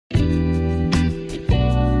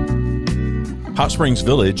Hot Springs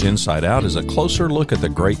Village Inside Out is a closer look at the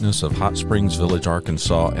greatness of Hot Springs Village,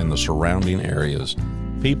 Arkansas and the surrounding areas.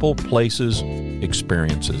 People, places,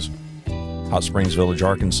 experiences. Hot Springs Village,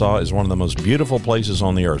 Arkansas is one of the most beautiful places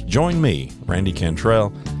on the earth. Join me, Randy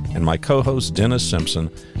Cantrell, and my co-host Dennis Simpson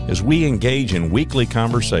as we engage in weekly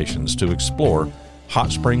conversations to explore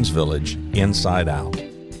Hot Springs Village Inside Out.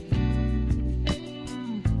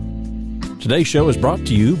 Today's show is brought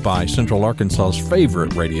to you by Central Arkansas's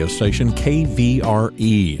favorite radio station,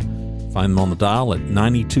 KVRE. Find them on the dial at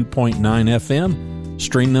 92.9 FM.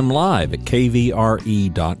 Stream them live at kvre.com.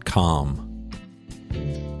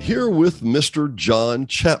 Here with Mr. John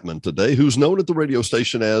Chapman today, who's known at the radio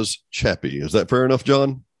station as Chappy. Is that fair enough,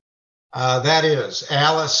 John? That is.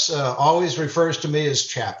 Alice always refers to me as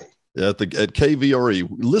Chappy. At KVRE.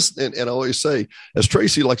 Listen, and I always say, as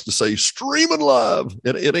Tracy likes to say, streaming live.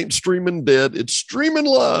 It ain't streaming dead. It's streaming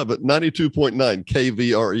live at 92.9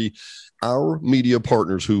 KVRE. Our media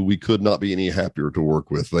partners who we could not be any happier to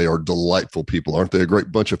work with. They are delightful people. Aren't they a great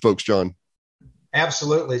bunch of folks, John?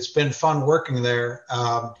 Absolutely. It's been fun working there.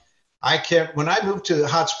 When I moved to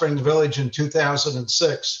Hot Springs Village in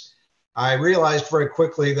 2006, I realized very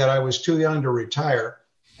quickly that I was too young to retire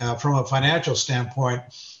from a financial standpoint.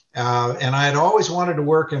 And I had always wanted to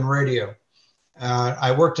work in radio.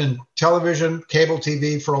 I worked in television, cable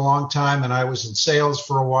TV for a long time, and I was in sales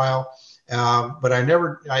for a while. But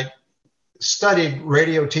I studied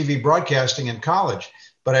radio, TV broadcasting in college,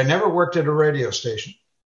 but I never worked at a radio station.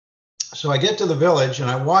 So I get to the village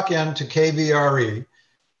and I walk into KVRE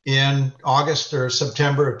in August or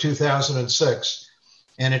September of 2006.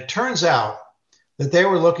 And it turns out that they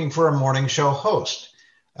were looking for a morning show host.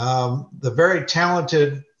 The very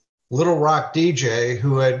talented Little Rock DJ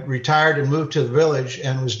who had retired and moved to the village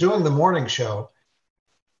and was doing the morning show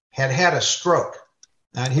had had a stroke.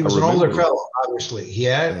 And he was an older fellow, obviously. He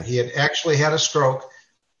had actually had a stroke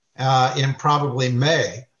in probably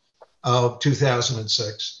May of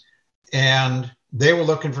 2006. And they were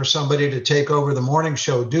looking for somebody to take over the morning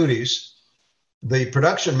show duties. The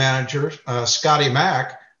production manager, Scotty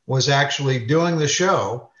Mack, was actually doing the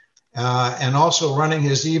show and also running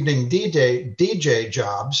his evening DJ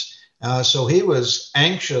jobs. So he was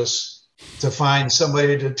anxious to find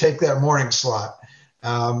somebody to take that morning slot.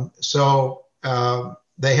 So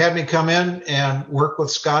they had me come in and work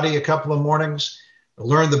with Scotty a couple of mornings,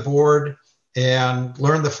 learn the board and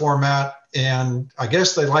learn the format. And I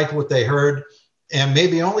guess they liked what they heard. And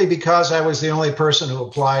maybe only because I was the only person who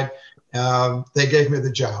applied, they gave me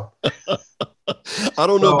the job. I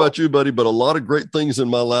don't know about you, buddy, but a lot of great things in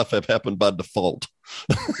my life have happened by default.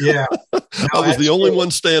 Yeah. I was the only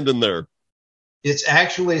one standing there. It's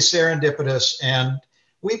actually serendipitous. And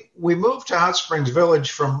we moved to Hot Springs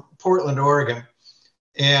Village from Portland, Oregon.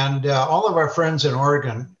 And all of our friends in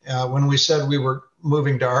Oregon, when we said we were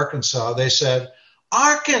moving to Arkansas, they said,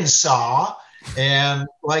 Arkansas, and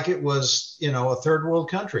like it was, a third world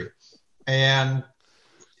country. And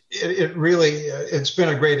it's been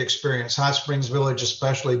a great experience, Hot Springs Village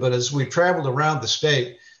especially. But as we traveled around the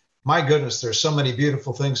state, my goodness, there's so many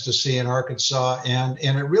beautiful things to see in Arkansas. And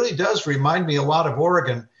it really does remind me a lot of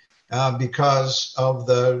Oregon because of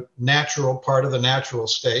the natural part of the natural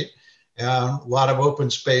state. A lot of open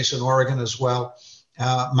space in Oregon as well,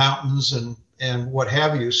 mountains and what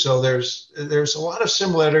have you. So there's a lot of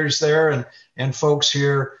similarities there. And folks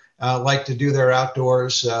here like to do their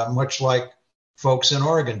outdoors, much like folks in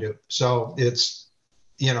Oregon do. So it's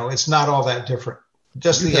not all that different.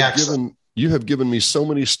 Just the accent. You have given me so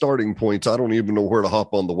many starting points. I don't even know where to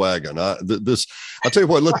hop on the wagon. I'll tell you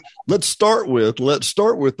what, let's start with the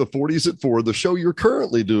 40s at 4, the show you're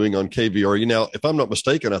currently doing on KVRE. Now, if I'm not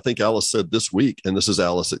mistaken, I think Alice said this week, and this is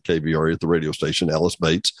Alice at KVRE at the radio station, Alice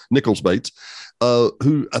Nichols Bates,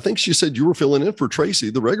 who I think she said you were filling in for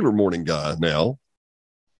Tracy, the regular morning guy now.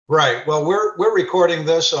 Right. Well, we're recording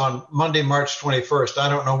this on Monday, March 21st. I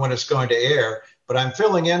don't know when it's going to air, but I'm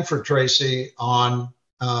filling in for Tracy on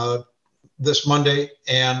this Monday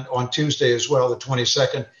and on Tuesday as well, the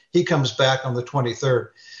 22nd. He comes back on the 23rd.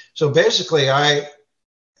 So basically, I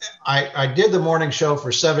did the morning show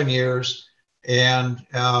for 7 years and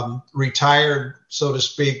retired, so to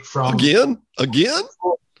speak, from again.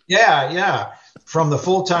 Yeah, from the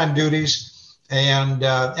full-time duties. And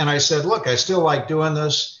I said, look, I still like doing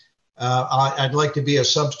this. I'd like to be a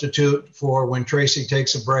substitute for when Tracy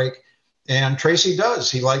takes a break. And Tracy does.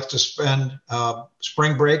 He likes to spend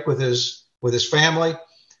spring break with his family.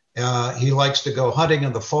 He likes to go hunting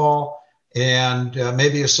in the fall and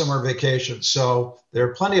maybe a summer vacation. So there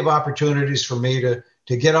are plenty of opportunities for me to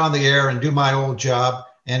get on the air and do my old job,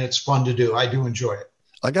 and it's fun to do. I do enjoy it.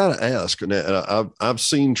 I got to ask, and I've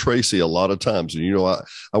seen Tracy a lot of times, and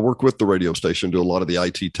I work with the radio station, do a lot of the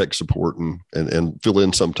IT tech support and fill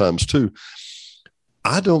in sometimes too.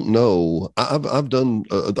 I don't know. I've done,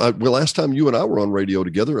 last time you and I were on radio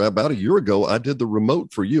together about a year ago, I did the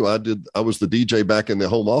remote for you. I was the DJ back in the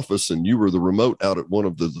home office and you were the remote out at one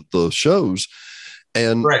of the shows.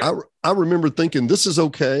 And right. I remember thinking, this is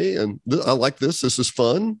okay. And I like this. This is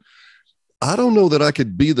fun. I don't know that I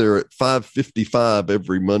could be there at 5:55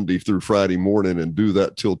 every Monday through Friday morning and do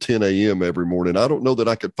that till 10 a.m. every morning. I don't know that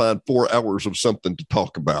I could find 4 hours of something to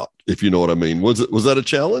talk about, if you know what I mean. Was that a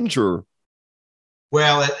challenge or?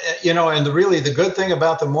 Well, and the good thing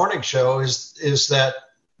about the morning show is that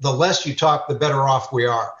the less you talk, the better off we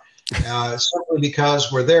are. Simply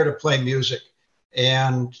because we're there to play music,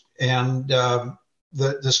 and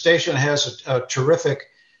the station has a terrific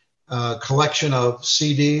collection of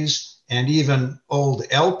CDs and even old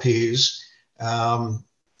LPs,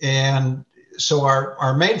 and so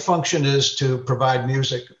our main function is to provide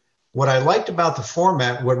music. What I liked about the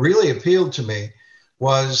format, what really appealed to me,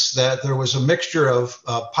 was that there was a mixture of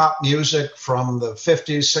pop music from the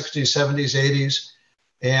 50s, 60s, 70s, 80s,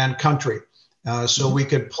 and country. So we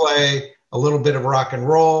could play a little bit of rock and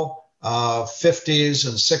roll, 50s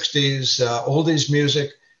and 60s, oldies music.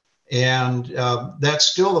 And that's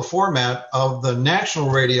still the format of the national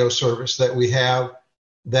radio service that we have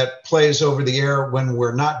that plays over the air when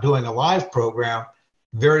we're not doing a live program,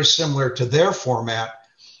 very similar to their format.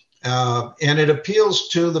 And it appeals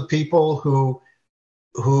to the people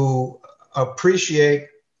who appreciate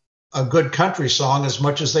a good country song as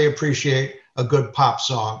much as they appreciate a good pop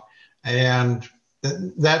song. And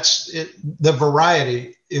that's it. The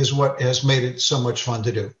variety is what has made it so much fun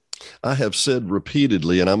to do. I have said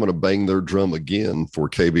repeatedly, and I'm going to bang their drum again for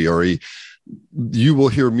KVRE, you will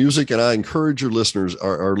hear music, and I encourage your listeners,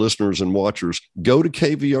 our listeners and watchers, go to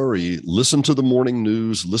KVRE, listen to the morning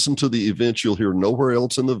news, listen to the events you'll hear nowhere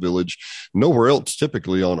else in the village, nowhere else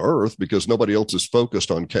typically on earth, because nobody else is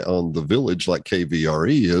focused on the village like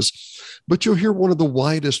KVRE is, but you'll hear one of the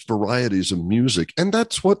widest varieties of music, and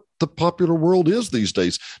that's what the popular world is these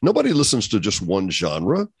days. Nobody listens to just one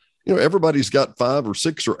genre. Everybody's got 5 or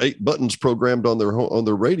 6 or 8 buttons programmed on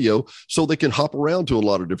their radio so they can hop around to a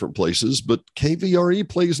lot of different places. But KVRE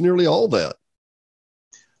plays nearly all that.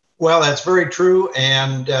 Well, that's very true.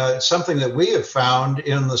 And something that we have found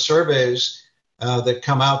in the surveys that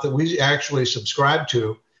come out that we actually subscribe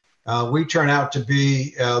to, we turn out to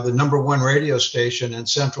be the #1 radio station in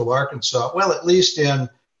Central Arkansas. Well, at least in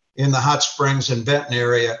the Hot Springs and Benton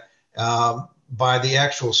area. By the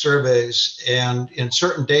actual surveys. And in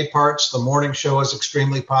certain day parts, the morning show is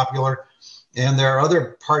extremely popular. And there are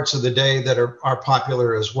other parts of the day that are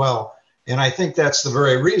popular as well. And I think that's the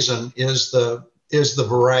very reason is the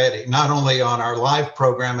variety, not only on our live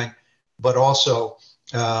programming, but also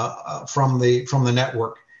from the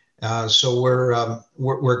network. So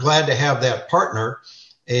we're glad to have that partner.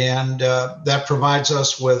 And that provides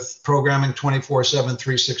us with programming 24/7,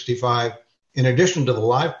 365, in addition to the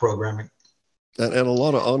live programming. And a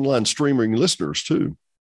lot of online streaming listeners, too.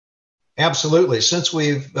 Absolutely. Since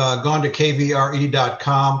we've gone to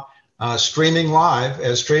KVRE.com, streaming live,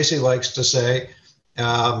 as Tracy likes to say,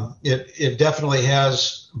 it definitely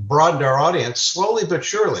has broadened our audience slowly but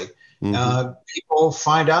surely. Mm-hmm. People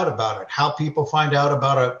find out about it. How people find out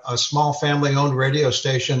about a small family-owned radio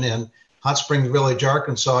station in Hot Springs Village,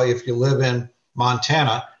 Arkansas, if you live in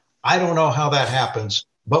Montana, I don't know how that happens.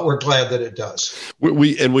 But we're glad that it does.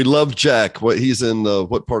 We love Jack. He's in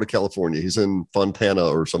what part of California? He's in Fontana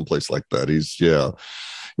or someplace like that. He's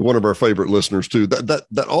one of our favorite listeners too.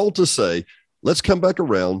 That all to say, let's come back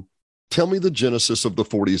around. Tell me the genesis of the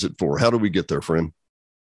 40s at 4. How do we get there, friend?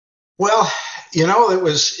 Well, and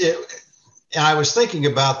I was thinking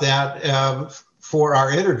about that for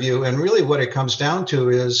our interview, and really what it comes down to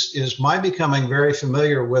is my becoming very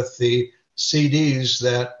familiar with the CDs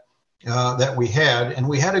that we had, and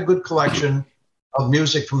we had a good collection of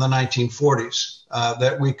music from the 1940s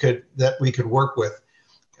that we could work with.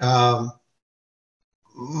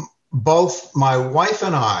 Both my wife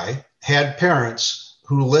and I had parents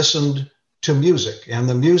who listened to music, and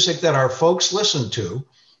the music that our folks listened to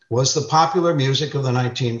was the popular music of the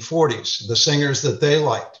 1940s, the singers that they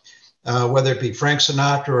liked, whether it be Frank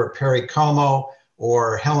Sinatra or Perry Como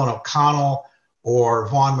or Helen O'Connell or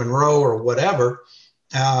Vaughn Monroe or whatever.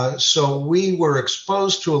 So we were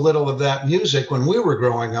exposed to a little of that music when we were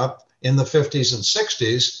growing up in the 50s and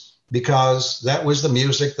 60s, because that was the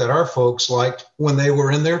music that our folks liked when they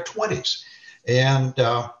were in their 20s. And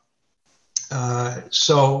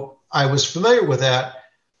so I was familiar with that.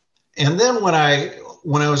 And then when I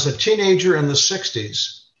was a teenager in the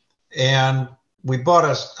 60s, and we bought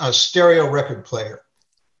a stereo record player.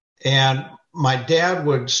 And my dad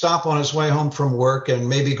would stop on his way home from work and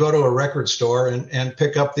maybe go to a record store and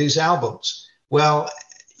pick up these albums. Well,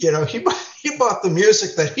 you know, he bought the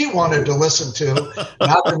music that he wanted to listen to,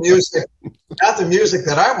 not the music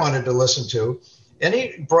that I wanted to listen to. And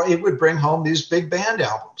he would bring home these big band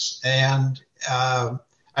albums. And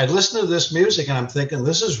I'd listen to this music and I'm thinking,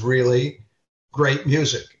 this is really great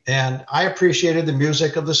music. And I appreciated the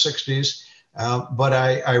music of the 60s, but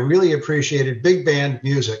I really appreciated big band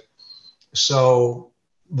music. So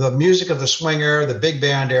the music of the swing era, the big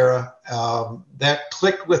band era, that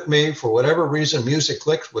clicked with me for whatever reason. Music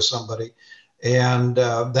clicked with somebody, and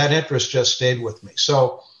that interest just stayed with me.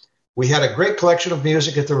 So we had a great collection of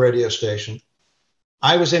music at the radio station.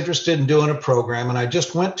 I was interested in doing a program, and I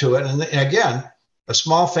just went to it. And again, a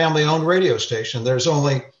small family-owned radio station. There's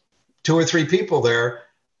only 2 or 3 people there,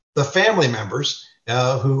 the family members,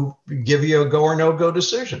 who give you a go or no go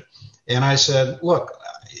decision. And I said, look,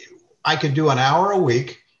 I could do an hour a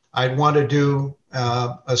week. I'd want to do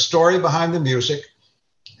a story behind the music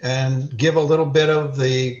and give a little bit of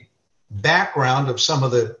the background of some of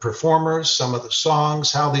the performers, some of the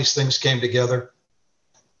songs, how these things came together.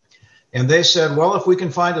 And they said, well, if we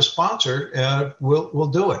can find a sponsor,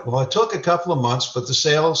 we'll do it. Well, it took a couple of months, but the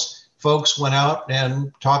sales folks went out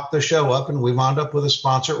and talked the show up, and we wound up with a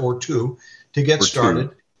sponsor or 2 to get started.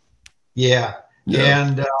 Yeah.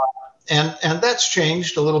 And that's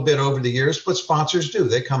changed a little bit over the years, but sponsors do.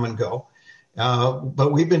 They come and go.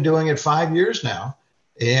 But we've been doing it 5 years now,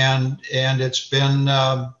 and it's been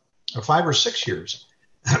 5 or 6 years.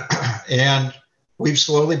 And we've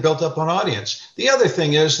slowly built up an audience. The other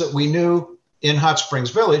thing is that we knew in Hot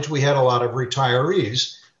Springs Village, we had a lot of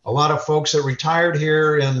retirees, a lot of folks that retired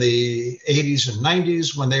here in the 80s and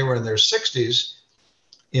 90s when they were in their 60s.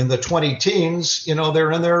 In the 20 teens, you know,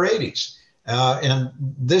 they're in their 80s. And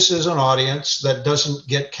this is an audience that doesn't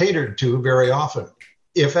get catered to very often,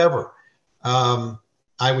 if ever.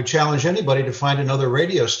 I would challenge anybody to find another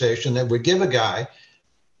radio station that would give a guy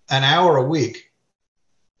an hour a week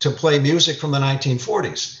to play music from the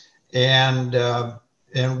 1940s.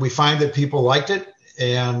 And we find that people liked it,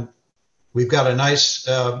 and we've got a nice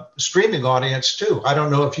streaming audience too. I don't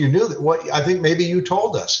know if you knew that. I think maybe you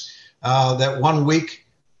told us that one week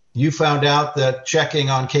you found out that checking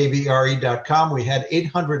on KVRE.com, we had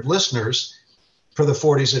 800 listeners for the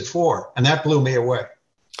 40s at 4, and that blew me away.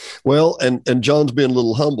 Well, and John's being a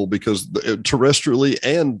little humble because terrestrially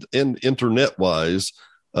and internet wise,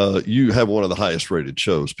 you have one of the highest rated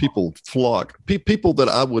shows. People flock, people that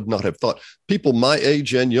I would not have thought, people my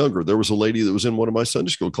age and younger. There was a lady that was in one of my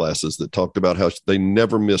Sunday school classes that talked about how they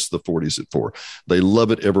never miss the 40s at 4. They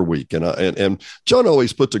love it every week. And John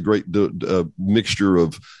always puts a great mixture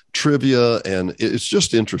of trivia, and it's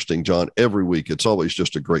just interesting, John. Every week, it's always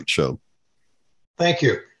just a great show. Thank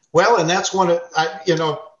you. Well, and that's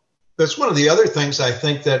that's one of the other things I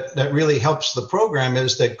think that really helps the program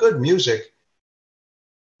is that good music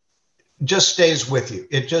just stays with you.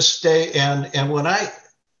 It just stays. And when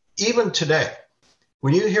even today,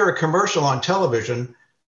 when you hear a commercial on television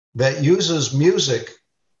that uses music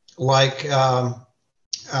like some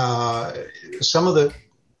of the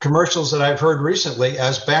commercials that I've heard recently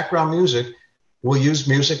as background music will use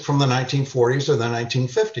music from the 1940s or the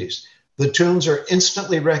 1950s. The tunes are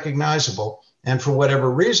instantly recognizable. And for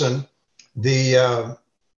whatever reason, the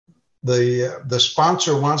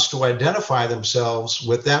sponsor wants to identify themselves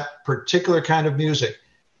with that particular kind of music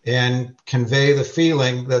and convey the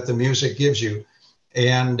feeling that the music gives you.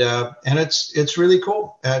 And it's really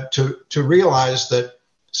cool to realize that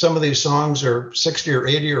some of these songs are 60 or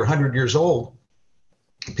 80 or 100 years old.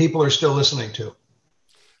 People are still listening to.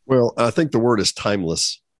 Well, I think the word is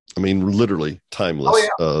timeless. I mean, literally timeless.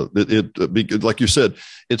 Oh, yeah. Like you said,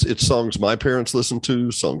 it's songs my parents listened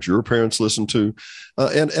to, songs your parents listened to.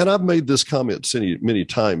 And I've made this comment many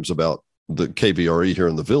times about the KVRE here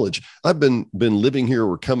in the Village. I've been living here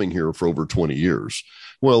or coming here for over 20 years.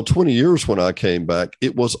 Well, 20 years when I came back,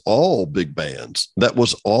 it was all big bands. That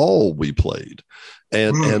was all we played.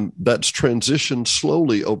 And that's transitioned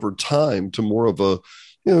slowly over time to more of a,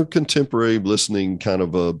 contemporary listening, kind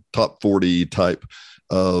of a top 40 type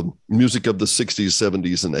music of the 60s,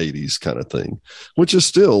 70s, and 80s kind of thing, which is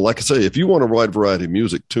still, like I say, if you want a wide variety of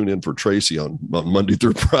music, tune in for Tracy on Monday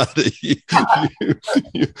through Friday.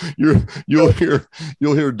 You'll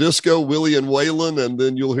hear disco, Willie and Waylon, and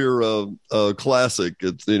then you'll hear classic.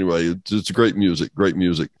 It's great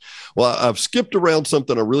music. Well, I've skipped around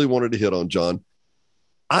something I really wanted to hit on, John.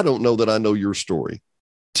 I don't know that I know your story.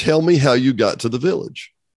 Tell me how you got to the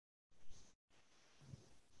Village.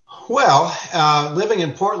 Well, living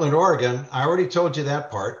in Portland, Oregon, I already told you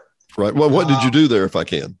that part. Right. Well, what did you do there, if I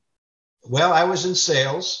can? Well, I was in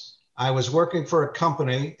sales. I was working for a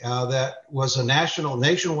company that was a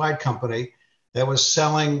nationwide company that was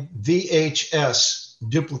selling VHS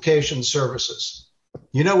duplication services.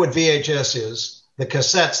 You know what VHS is? The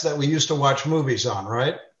cassettes that we used to watch movies on,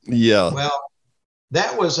 right? Yeah. Well,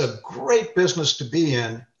 that was a great business to be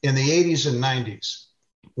in the 80s and 90s.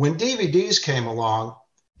 When DVDs came along,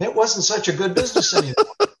 it wasn't such a good business anymore.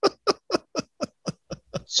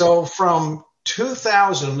 So from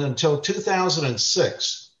 2000 until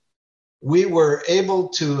 2006, we were able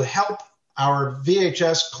to help our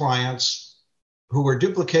VHS clients who were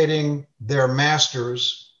duplicating their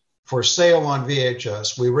masters for sale on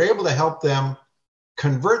VHS. We were able to help them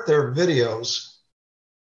convert their videos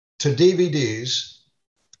to DVDs.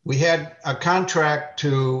 We had a contract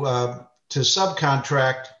to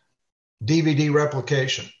subcontract DVD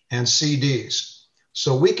replication and CDs.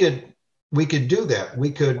 So we could do that.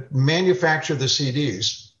 We could manufacture the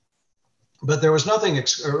CDs, but there was nothing,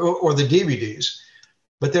 or the DVDs,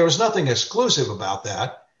 but there was nothing exclusive about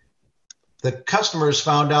that. The customers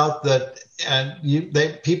found out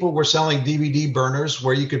that people were selling DVD burners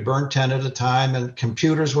where you could burn 10 at a time, and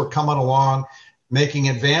computers were coming along, making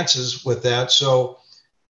advances with that. So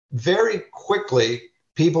very quickly,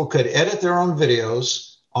 people could edit their own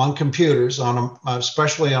videos on computers,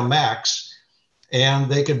 especially on Macs, and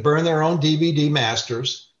they could burn their own DVD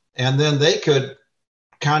masters, and then they could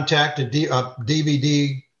contact a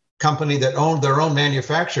DVD company that owned their own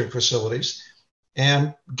manufacturing facilities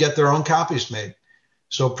and get their own copies made.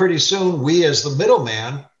 So pretty soon, we as the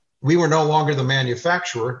middleman, we were no longer the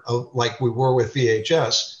manufacturer like we were with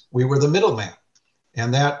VHS. We were the middleman,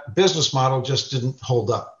 and that business model just didn't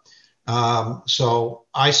hold up. So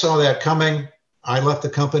I saw that coming. I left the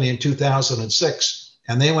company in 2006.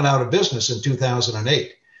 And they went out of business in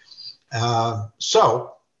 2008.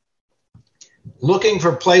 So looking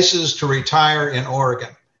for places to retire in Oregon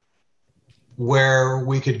where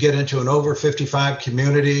we could get into an over 55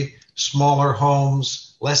 community, smaller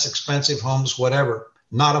homes, less expensive homes, whatever,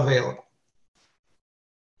 not available.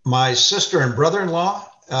 My sister and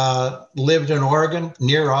brother-in-law lived in Oregon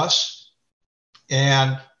near us,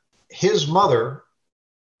 and his mother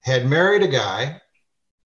had married a guy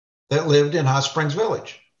that lived in Hot Springs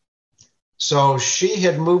Village. So she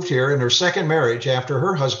had moved here in her second marriage after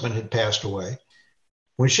her husband had passed away.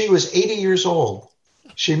 When she was 80 years old,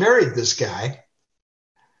 she married this guy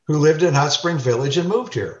who lived in Hot Springs Village and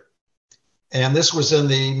moved here. And this was in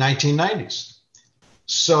the 1990s.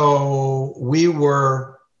 So we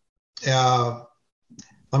were,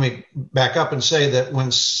 let me back up and say that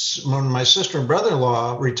when my sister and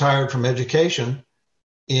brother-in-law retired from education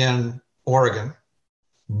in Oregon,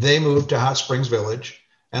 they moved to Hot Springs Village,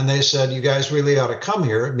 and they said, you guys really ought to come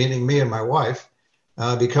here, meaning me and my wife,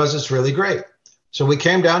 because it's really great. So we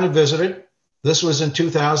came down and visited. This was in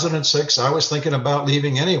 2006. I was thinking about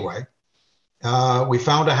leaving anyway. We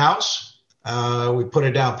found a house. We put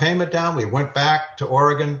a down payment down. We went back to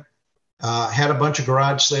Oregon, had a bunch of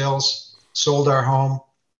garage sales, sold our home,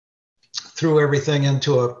 threw everything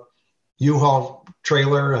into a U-Haul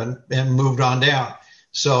trailer and moved on down.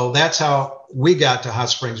 So that's how we got to Hot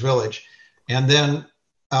Springs Village. And then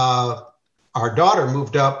our daughter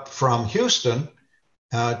moved up from Houston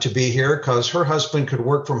to be here because her husband could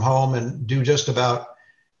work from home and do just about,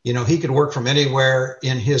 he could work from anywhere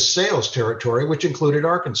in his sales territory, which included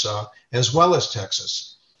Arkansas as well as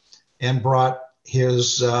Texas, and brought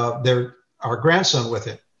our grandson with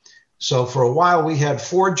him. So for a while, we had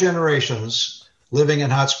 4 generations living in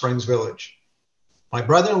Hot Springs Village. My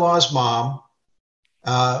brother-in-law's mom,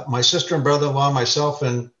 my sister and brother-in-law, myself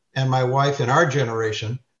and my wife in our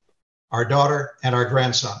generation, our daughter and our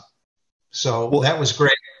grandson. So that was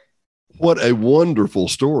great. What a wonderful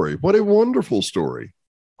story. What a wonderful story.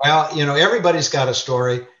 Well, everybody's got a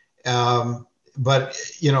story, but,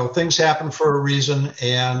 things happen for a reason.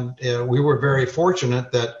 And we were very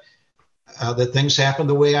fortunate that things happened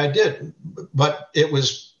the way I did. But it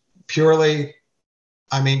was purely,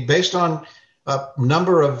 based on a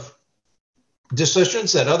number of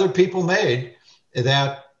decisions that other people made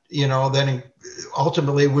that, then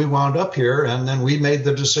ultimately we wound up here, and then we made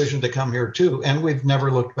the decision to come here too. And we've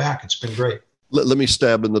never looked back. It's been great. Let me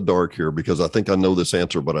stab in the dark here because I think I know this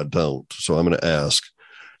answer, but I don't. So I'm going to ask.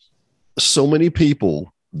 So many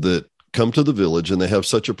people that come to the village and they have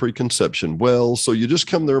such a preconception. Well, so you just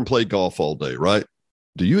come there and play golf all day, right?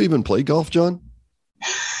 Do you even play golf, John?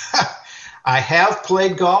 I have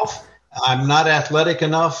played golf. I'm not athletic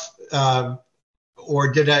enough,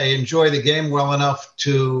 or did I enjoy the game well enough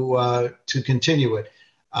to continue it?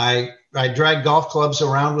 I dragged golf clubs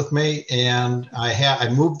around with me, and I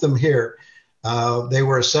moved them here. They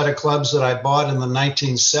were a set of clubs that I bought in the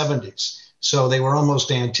 1970s, so they were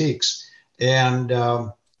almost antiques. And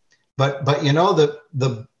but you know,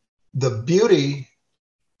 the beauty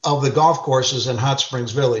of the golf courses in Hot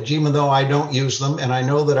Springs Village, even though I don't use them, and I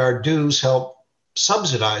know that our dues help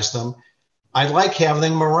subsidize them, I like having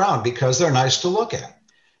them around because they're nice to look at.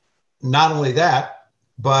 Not only that,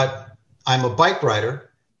 but I'm a bike rider,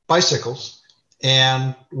 bicycles,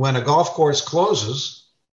 and when a golf course closes,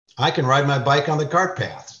 I can ride my bike on the cart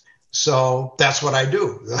path. So that's what I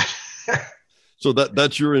do. So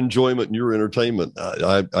that's your enjoyment and your entertainment.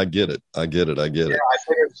 I get it. I get it. I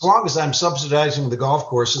figure as long as I'm subsidizing the golf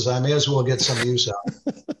courses, I may as well get some use out of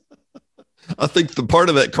it. I think the part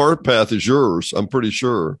of that cart path is yours. I'm pretty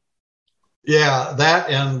sure. Yeah, that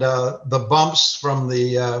and the bumps from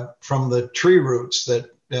the tree roots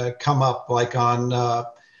that come up, like on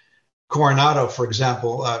Coronado, for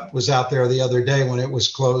example. Was out there the other day when it was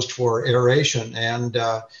closed for aeration, and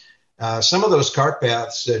some of those cart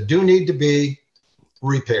paths do need to be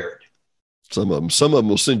repaired. Some of them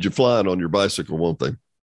will send you flying on your bicycle, won't they?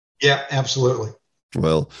 Yeah, absolutely.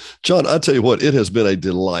 Well, John, I tell you what, it has been a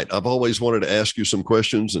delight. I've always wanted to ask you some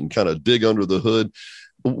questions and kind of dig under the hood.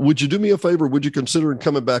 Would you do me a favor? Would you consider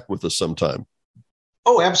coming back with us sometime?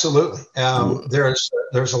 Oh, absolutely.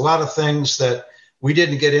 There's a lot of things that we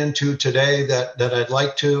didn't get into today that I'd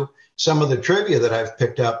like to. Some of the trivia that I've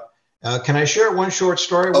picked up. Can I share one short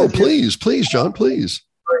story with you? Please, John, please.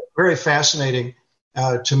 Very fascinating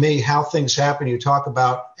to me how things happen. You talk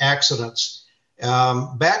about accidents.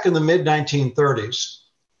 Back in the mid-1930s,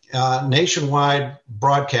 nationwide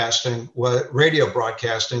broadcasting, radio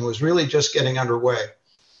broadcasting, was really just getting underway.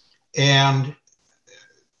 And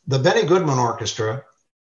the Benny Goodman Orchestra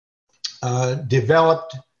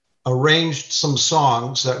arranged some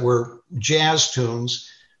songs that were jazz tunes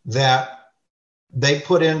that they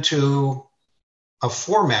put into a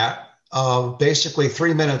format of basically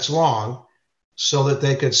 3 minutes long so that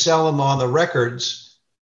they could sell them on the records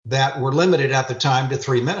that were limited at the time to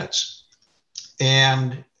 3 minutes.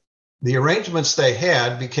 And the arrangements they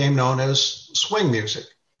had became known as swing music,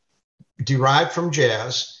 derived from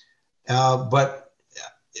jazz, but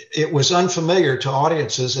it was unfamiliar to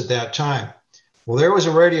audiences at that time. Well, there was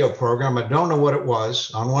a radio program, I don't know what it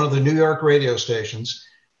was, on one of the New York radio stations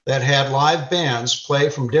that had live bands play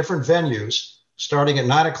from different venues, starting at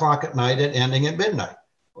 9 o'clock at night and ending at midnight,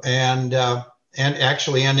 and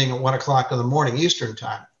actually ending at 1 o'clock in the morning Eastern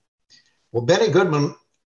time. Well, Benny Goodman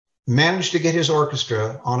managed to get his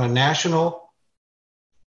orchestra on a national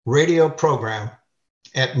radio program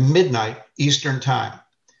at midnight Eastern time.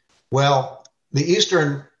 Well, the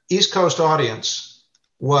East Coast audience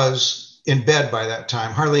was in bed by that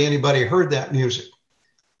time. Hardly anybody heard that music.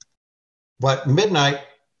 But midnight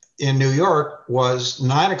in New York was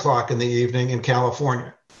 9 o'clock in the evening in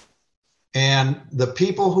California. And the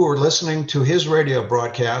people who were listening to his radio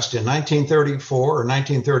broadcast in 1934 or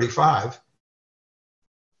 1935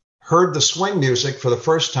 heard the swing music for the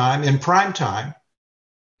first time in prime time.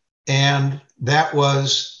 And that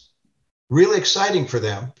was really exciting for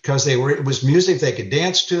them because it was music they could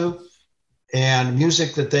dance to and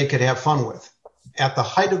music that they could have fun with at the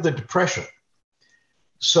height of the Depression.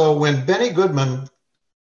 So when Benny Goodman,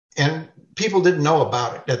 and people didn't know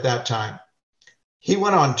about it at that time, he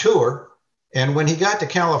went on tour. And when he got to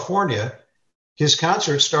California, his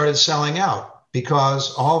concerts started selling out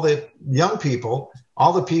because all the young people,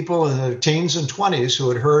 all the people in their teens and 20s who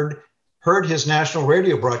had heard his national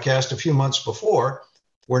radio broadcast a few months before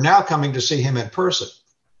were now coming to see him in person.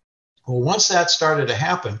 Well, once that started to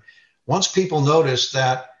happen, once people noticed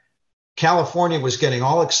that California was getting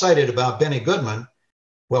all excited about Benny Goodman,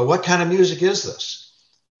 well, what kind of music is this?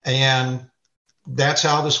 And that's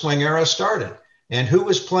how the swing era started. And who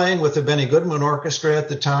was playing with the Benny Goodman Orchestra at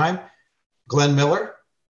the time? Glenn Miller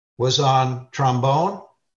was on trombone.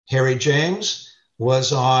 Harry James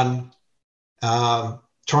was on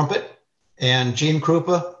trumpet. And Gene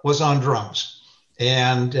Krupa was on drums.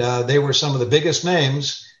 And they were some of the biggest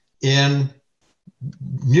names in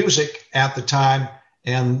music at the time.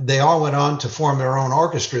 And they all went on to form their own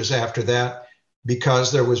orchestras after that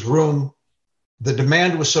because there was room. The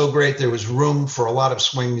demand was so great, there was room for a lot of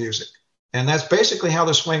swing music. And that's basically how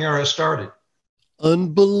the swing era started.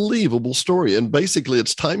 Unbelievable story. And basically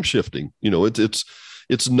it's time shifting. You know, it's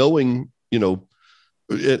knowing, you know,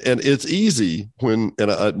 and it's easy when, and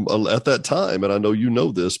at that time, and I know you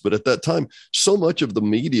know this, but at that time, so much of the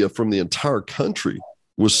media from the entire country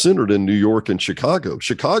was centered in New York and Chicago.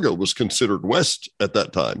 Chicago was considered west at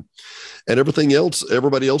that time. And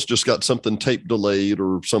everybody else just got something tape delayed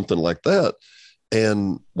or something like that.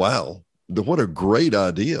 And wow, what a great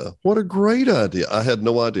idea. What a great idea. I had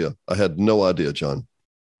no idea, John.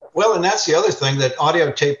 Well, and that's the other thing, that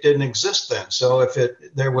audio tape didn't exist then. So if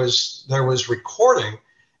there was recording,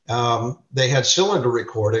 they had cylinder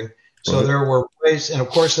recording. So Right. there were ways, and of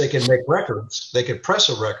course they could make records. They could press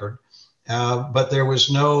a record, but there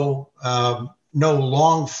was no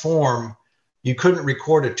long form. You couldn't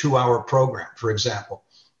record a 2-hour program, for example.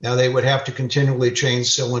 Now they would have to continually change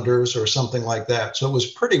cylinders or something like that. So it was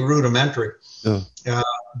pretty rudimentary. Yeah.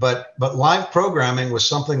 But live programming was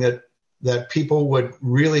something that people would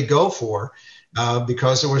really go for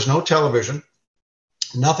because there was no television,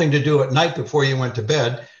 nothing to do at night before you went to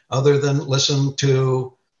bed other than listen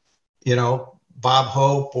to, Bob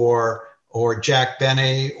Hope or Jack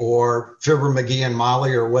Benny or Fibber McGee and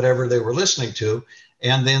Molly or whatever they were listening to,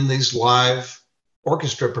 and then these live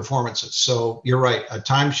orchestra performances. So you're right, a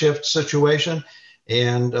time shift situation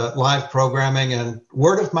and live programming and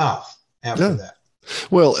word of mouth after that.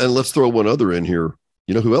 Well, and let's throw one other in here.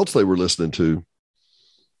 You know who else they were listening to?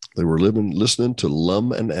 They were listening to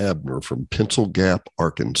Lum and Abner from Pencil Gap,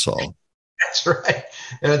 Arkansas.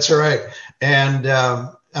 That's right. And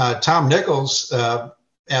Tom Nichols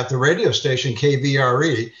at the radio station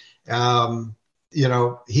KVRE,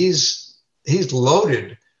 he's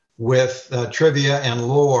loaded with trivia and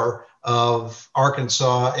lore of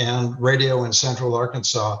Arkansas and radio in Central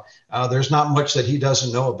Arkansas. There's not much that he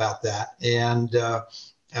doesn't know about that. And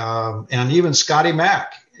even Scotty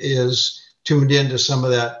Mack is tuned into some of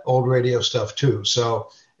that old radio stuff too. So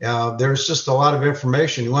there's just a lot of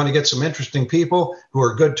information. You want to get some interesting people who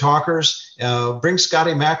are good talkers, bring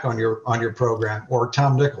Scotty Mack on your program, or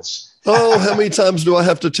Tom Nichols. Oh, how many times do I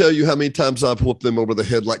have to tell you how many times I've whooped them over the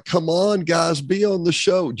head? Like, come on, guys, be on the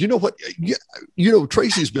show. Do you know what?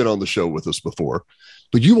 Tracy's been on the show with us before,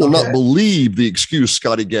 but you will not believe the excuse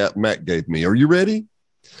Scotty Mack gave me. Are you ready?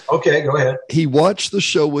 Okay, go ahead. He watched the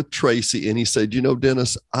show with Tracy and he said,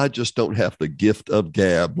 Dennis, I just don't have the gift of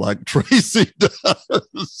gab like Tracy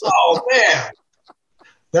does. Oh, man.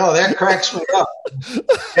 No, that cracks me up.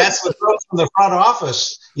 That's the girl from the front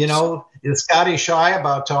office. Is Scotty shy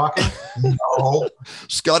about talking? No.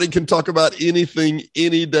 Scotty can talk about anything,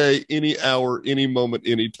 any day, any hour, any moment,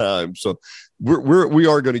 any time. So we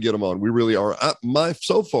are going to get him on. We really are. I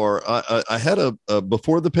had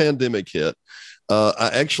before the pandemic hit,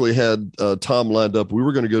 I actually had Tom lined up. We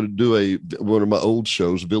were going to go to do one of my old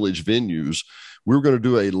shows, Village Venues. We were going to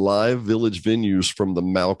do a live Village Venues from the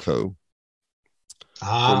Malco.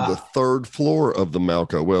 From the third floor of the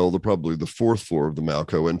Malco. Well, probably the fourth floor of the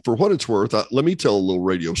Malco. And for what it's worth, let me tell a little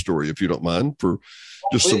radio story, if you don't mind, for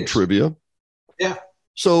just some trivia. Yeah.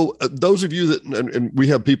 So those of you that, and we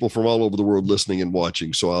have people from all over the world listening and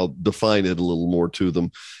watching, so I'll define it a little more to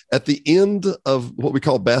them. At the end of what we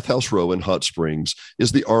call Bathhouse Row in Hot Springs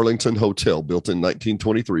is the Arlington Hotel, built in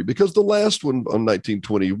 1923, because the last one on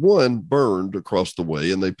 1921 burned across the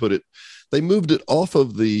way, and they moved it off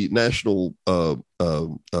of the National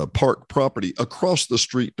Park property across the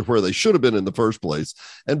street to where they should have been in the first place,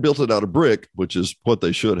 and built it out of brick, which is what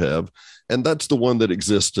they should have. And that's the one that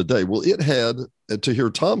exists today. Well, it had, to hear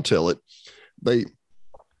Tom tell it, they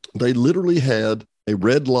literally had a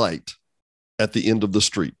red light at the end of the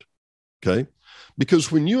street. Okay.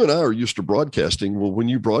 Because when you and I are used to broadcasting, well, when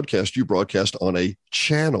you broadcast on a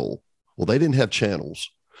channel. Well, they didn't have channels.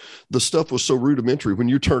 The stuff was so rudimentary. When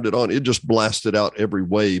you turned it on, it just blasted out every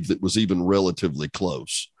wave that was even relatively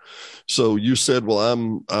close. So you said, well,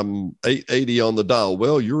 I'm 880 on the dial.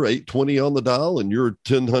 Well, you're 820 on the dial, and you're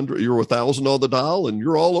 1000, you're 1000 on the dial, and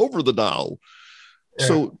you're all over the dial. Yeah.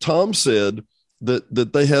 So Tom said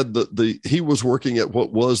that they had he was working at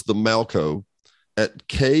what was the Malco at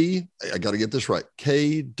I got to get this right,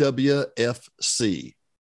 KWFC,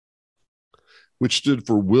 which stood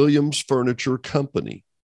for Williams Furniture Company.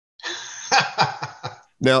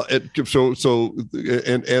 Now, and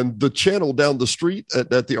the channel down the street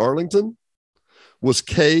at the Arlington was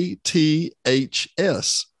KTHS.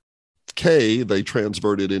 K, they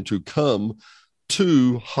transferred into Come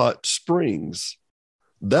to Hot Springs.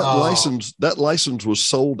 That license was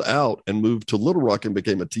sold out and moved to Little Rock and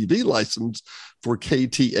became a TV license for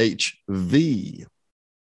KTHV.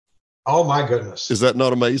 Oh my goodness. Is that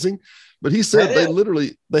not amazing? But he said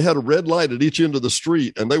they had a red light at each end of the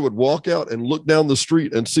street, and they would walk out and look down the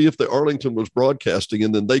street and see if the Arlington was broadcasting,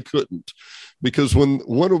 and then they couldn't, because when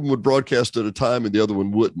one of them would broadcast at a time and the other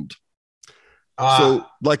one wouldn't. So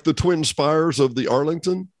like the twin spires of the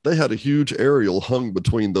Arlington, they had a huge aerial hung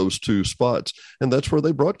between those two spots, and that's where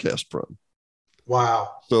they broadcast from. Wow.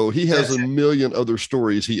 So he has a million other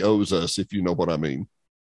stories he owes us, if you know what I mean.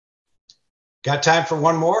 Got time for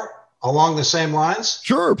one more along the same lines?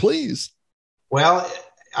 Sure, please. Well,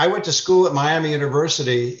 I went to school at Miami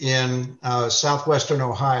University in southwestern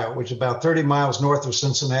Ohio, which is about 30 miles north of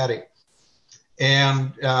Cincinnati.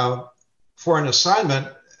 And for an assignment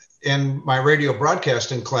in my radio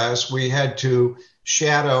broadcasting class, we had to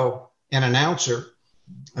shadow an announcer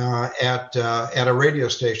at a radio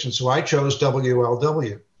station. So I chose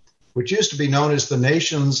WLW, which used to be known as the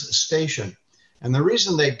nation's station. And the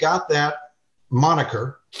reason they got that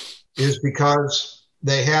moniker is because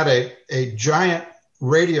they had a giant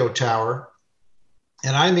radio tower,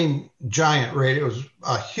 and I mean giant radio. It was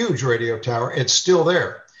a huge radio tower. It's still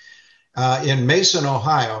there in Mason,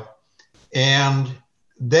 Ohio. And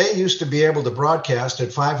they used to be able to broadcast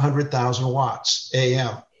at 500,000 watts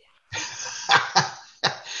AM.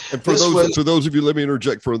 And for those of you, let me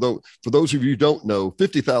interject. For those of you who don't know,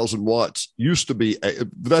 50,000 watts used to be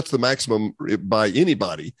that's the maximum by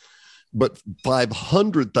anybody. But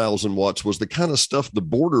 500,000 watts was the kind of stuff the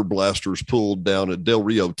border blasters pulled down at Del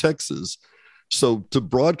Rio, Texas. So to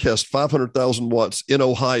broadcast 500,000 watts in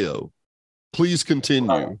Ohio, please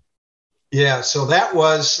continue. Yeah, so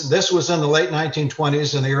this was in the late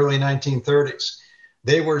 1920s and the early 1930s.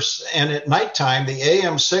 And at nighttime, the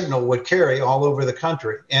AM signal would carry all over the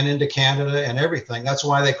country and into Canada and everything. That's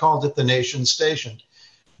why they called it the nation's station,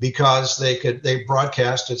 because they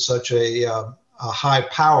broadcast at such a high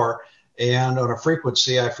power and on a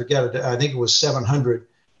frequency, I forget it. I think it was 700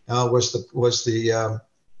 was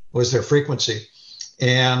their frequency,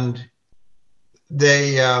 and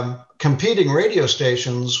they competing radio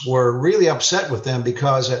stations were really upset with them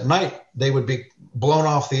because at night they would be blown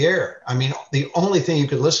off the air. I mean, the only thing you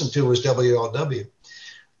could listen to was WLW.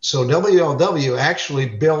 So WLW actually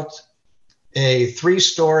built a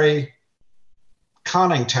 3-story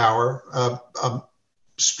conning tower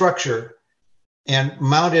structure and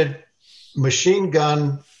mounted machine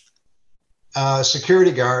gun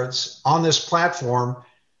security guards on this platform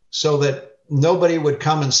so that nobody would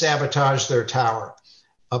come and sabotage their tower,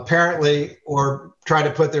 apparently, or try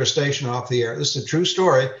to put their station off the air. This is a true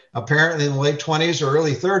story. Apparently, in the late 20s or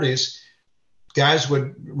early 30s, guys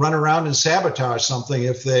would run around and sabotage something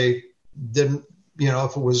if they didn't,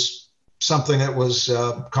 if it was something that was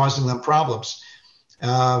causing them problems.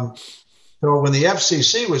 So when the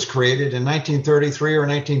FCC was created in 1933 or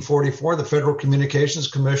 1944, the Federal Communications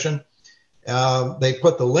Commission, they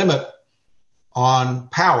put the limit on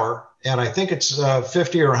power, and I think it's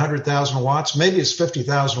 50 or 100,000 watts. Maybe it's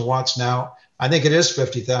 50,000 watts now. I think it is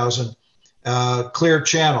 50,000, clear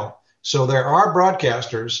channel. So there are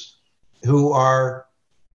broadcasters who are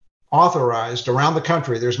authorized around the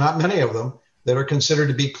country. There's not many of them that are considered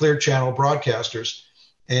to be clear channel broadcasters.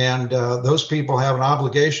 And those people have an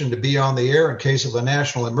obligation to be on the air in case of a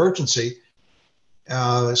national emergency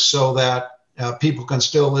so that people can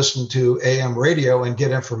still listen to AM radio and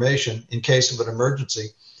get information in case of an emergency.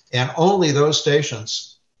 And only those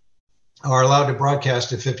stations are allowed to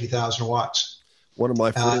broadcast at 50,000 watts. One of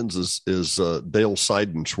my friends is Dale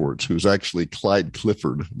Seidenschwartz, who's actually Clyde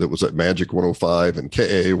Clifford, that was at Magic 105 and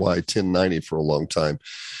KAAY 1090 for a long time.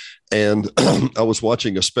 And I was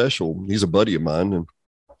watching a special. He's a buddy of mine, and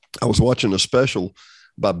I was watching a special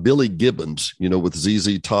by Billy Gibbons, with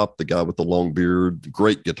ZZ Top, the guy with the long beard,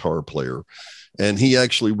 great guitar player. And he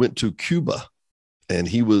actually went to Cuba, and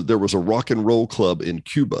there was a rock and roll club in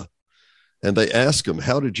Cuba. And they asked him,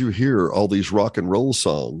 how did you hear all these rock and roll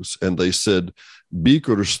songs? And they said,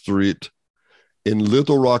 Beaker Street in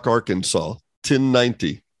Little Rock, Arkansas,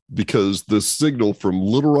 1090. Because the signal from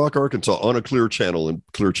Little Rock, Arkansas on a clear channel, and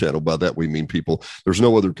clear channel, by that we mean people, there's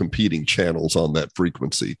no other competing channels on that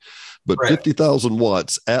frequency, but right. 50,000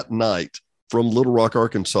 watts at night from Little Rock,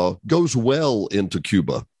 Arkansas goes well into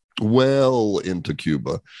Cuba. And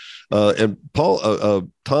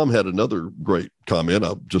Tom had another great comment.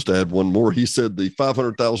 I'll just add one more. He said the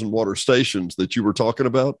 500,000 watt stations that you were talking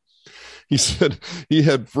about, he said he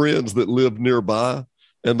had friends that lived nearby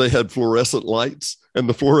and they had fluorescent lights, and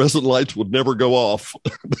the fluorescent lights would never go off.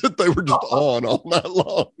 They were just on all night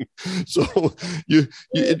long. So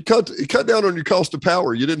it cut down on your cost of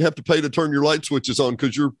power. You didn't have to pay to turn your light switches on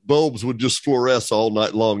because your bulbs would just fluoresce all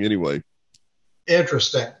night long anyway.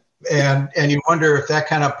 Interesting. And you wonder if that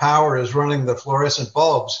kind of power is running the fluorescent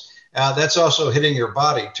bulbs. That's also hitting your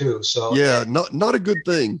body too. So yeah, not a good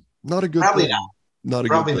thing. Not a good probably thing. Not a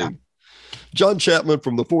good thing. Not. John Chapman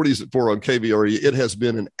from the 40s at 4 on KVRE. It has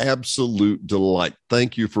been an absolute delight.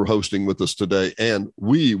 Thank you for hosting with us today, and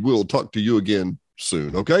we will talk to you again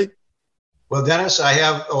soon, okay? Well, Dennis, I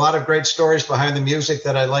have a lot of great stories behind the music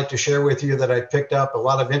that I'd like to share with you that I picked up, a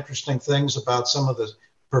lot of interesting things about some of the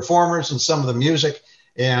performers and some of the music,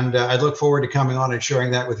 and I look forward to coming on and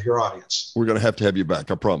sharing that with your audience. We're going to have you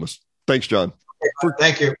back, I promise. Thanks, John.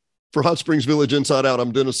 Thank you. For Hot Springs Village Inside Out,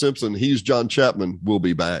 I'm Dennis Simpson. He's John Chapman. We'll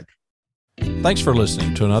be back. Thanks for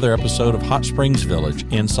listening to another episode of Hot Springs Village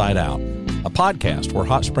Inside Out, a podcast where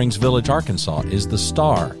Hot Springs Village, Arkansas is the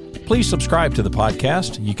star. Please subscribe to the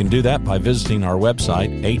podcast. You can do that by visiting our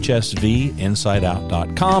website,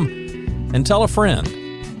 hsvinsideout.com, and tell a friend.